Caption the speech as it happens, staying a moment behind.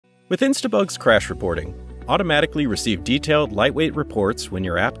With Instabug's crash reporting, automatically receive detailed, lightweight reports when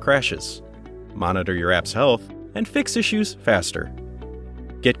your app crashes, monitor your app's health, and fix issues faster.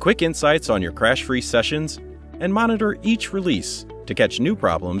 Get quick insights on your crash-free sessions and monitor each release to catch new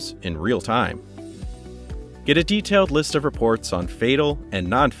problems in real time. Get a detailed list of reports on fatal and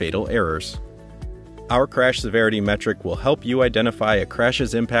non-fatal errors. Our crash severity metric will help you identify a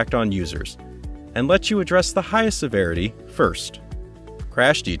crash's impact on users and let you address the highest severity first.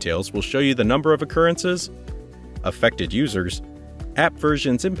 Crash details will show you the number of occurrences, affected users, app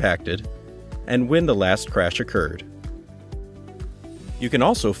versions impacted, and when the last crash occurred. You can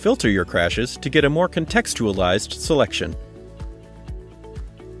also filter your crashes to get a more contextualized selection.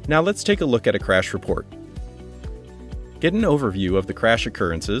 Now let's take a look at a crash report. Get an overview of the crash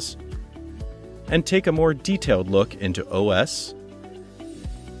occurrences, and take a more detailed look into OS,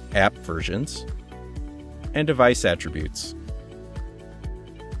 app versions, and device attributes.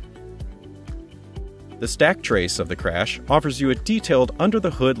 The stack trace of the crash offers you a detailed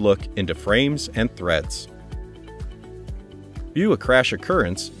under-the-hood look into frames and threads. View a crash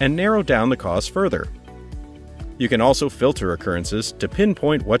occurrence and narrow down the cause further. You can also filter occurrences to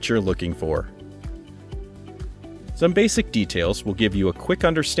pinpoint what you're looking for. Some basic details will give you a quick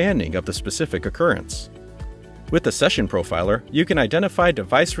understanding of the specific occurrence. With the Session Profiler, you can identify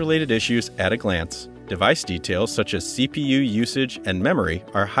device-related issues at a glance. Device details such as CPU usage and memory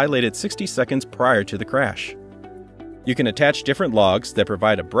are highlighted 60 seconds prior to the crash. You can attach different logs that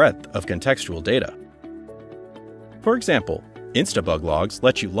provide a breadth of contextual data. For example, Instabug logs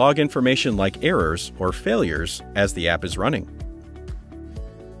let you log information like errors or failures as the app is running.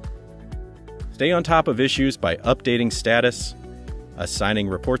 Stay on top of issues by updating status, assigning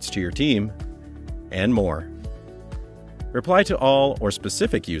reports to your team, and more. Reply to all or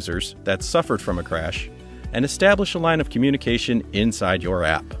specific users that suffered from a crash and establish a line of communication inside your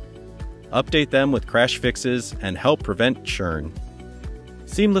app. Update them with crash fixes and help prevent churn.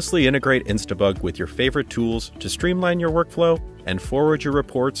 Seamlessly integrate Instabug with your favorite tools to streamline your workflow and forward your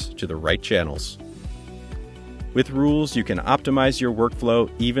reports to the right channels. With rules, you can optimize your workflow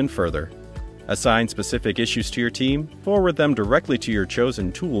even further. Assign specific issues to your team, forward them directly to your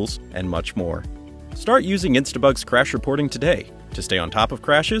chosen tools, and much more. Start using Instabug's crash reporting today to stay on top of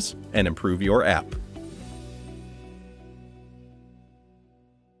crashes and improve your app.